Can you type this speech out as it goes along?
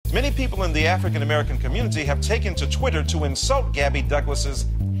Many people in the African-American community have taken to Twitter to insult Gabby Douglas's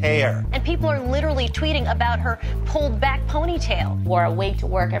hair. And people are literally tweeting about her pulled back ponytail. Wore a wig to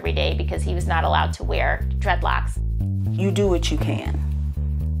work every day because he was not allowed to wear dreadlocks. You do what you can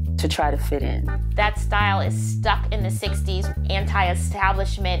to try to fit in. That style is stuck in the 60s,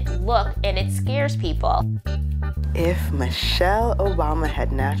 anti-establishment look, and it scares people. If Michelle Obama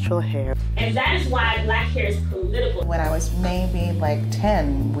had natural hair. And that is why black hair is political. When I was maybe like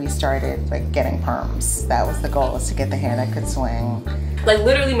 10, we started getting perms. That was the goal, was to get the hair that could swing.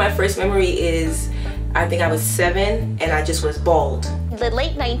 Literally my first memory is, I think I was 7 and I just was bald. The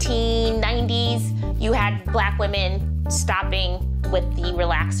late 1990s, you had black women stopping with the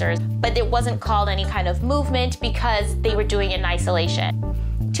relaxers, but it wasn't called any kind of movement because they were doing it in isolation.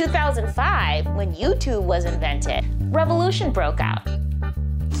 2005, when YouTube was invented, revolution broke out.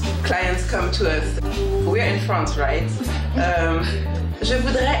 Clients come to us. We're in France, right? Je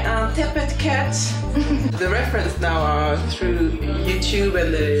voudrais un tapered cat. The reference now are through YouTube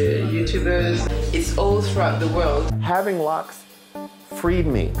and the YouTubers. It's all throughout the world. Having locks freed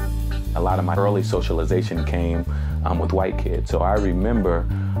me. A lot of my early socialization came with white kids. So I remember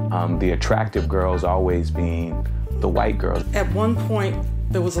the attractive girls always being the white girls. At one point,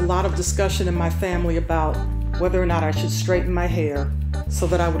 there was a lot of discussion in my family about whether or not I should straighten my hair so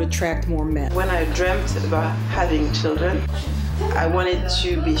that I would attract more men. When I dreamt about having children, I wanted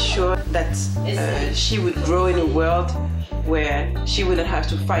to be sure that she would grow in a world where she wouldn't have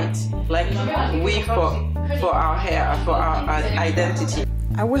to fight like we for our hair, for our identity.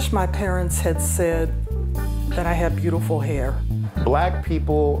 I wish my parents had said that I had beautiful hair. Black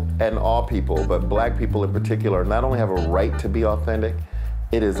people and all people, but black people in particular, not only have a right to be authentic,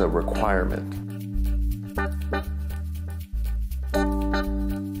 it is a requirement.